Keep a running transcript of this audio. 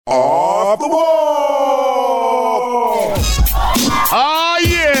Off the wall! Oh,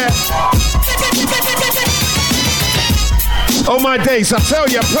 yeah! Oh, my days, I tell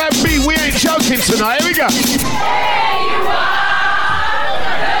you, Plan B, we ain't joking tonight. Here we go.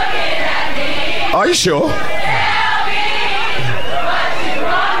 Are you sure?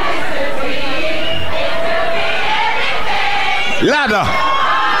 Louder!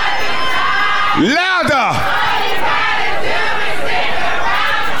 Louder!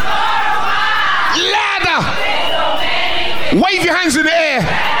 Louder! Wave your hands in the air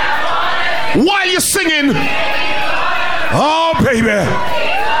while you're singing. Oh, baby.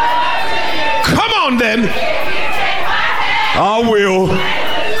 Come on, then. I will.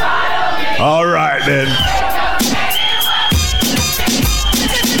 All right, then.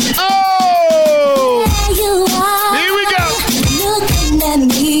 Oh! Here we go.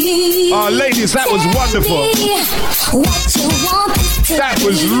 Oh, ladies, that was wonderful. That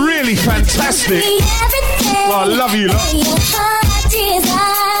was really fantastic. Oh, I love you, love.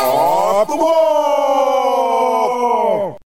 Off the wall!